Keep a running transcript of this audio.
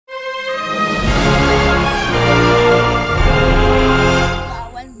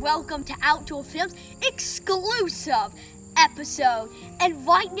Outdoor Films exclusive episode. And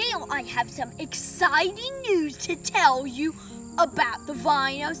right now I have some exciting news to tell you about the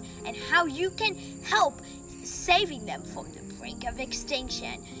rhinos and how you can help saving them from the brink of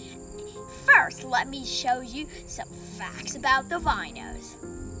extinction. First, let me show you some facts about the rhinos.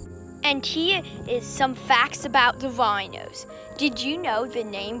 And here is some facts about the rhinos. Did you know the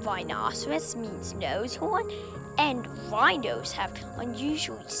name rhinoceros means nose horn? And rhinos have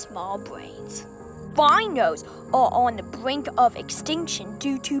unusually small brains. Rhinos are on the brink of extinction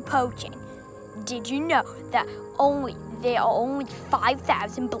due to poaching. Did you know that there are only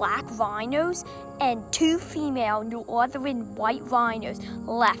 5,000 black rhinos and 2 female northern white rhinos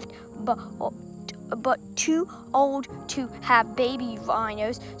left, but too old to have baby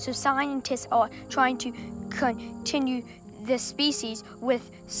rhinos, so scientists are trying to continue the species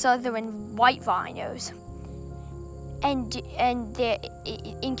with southern white rhinos. And there,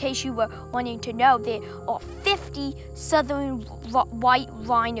 in case you were wanting to know, there are 50 southern white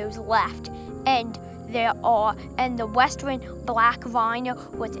rhinos left, and the western black rhino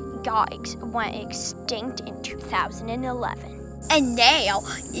went extinct in 2011. And now,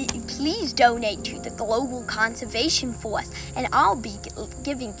 please donate to the Global Conservation Force, and I'll be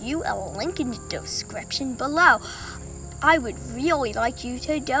giving you a link in the description below. I would really like you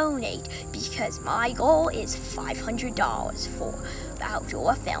to donate because my goal is $500 for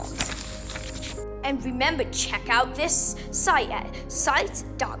Outdoor Films. And remember, check out this site at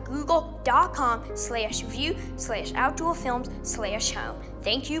sites.google.com/view/outdoorfilms/home.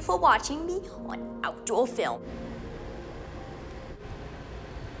 Thank you for watching me on Outdoor Film.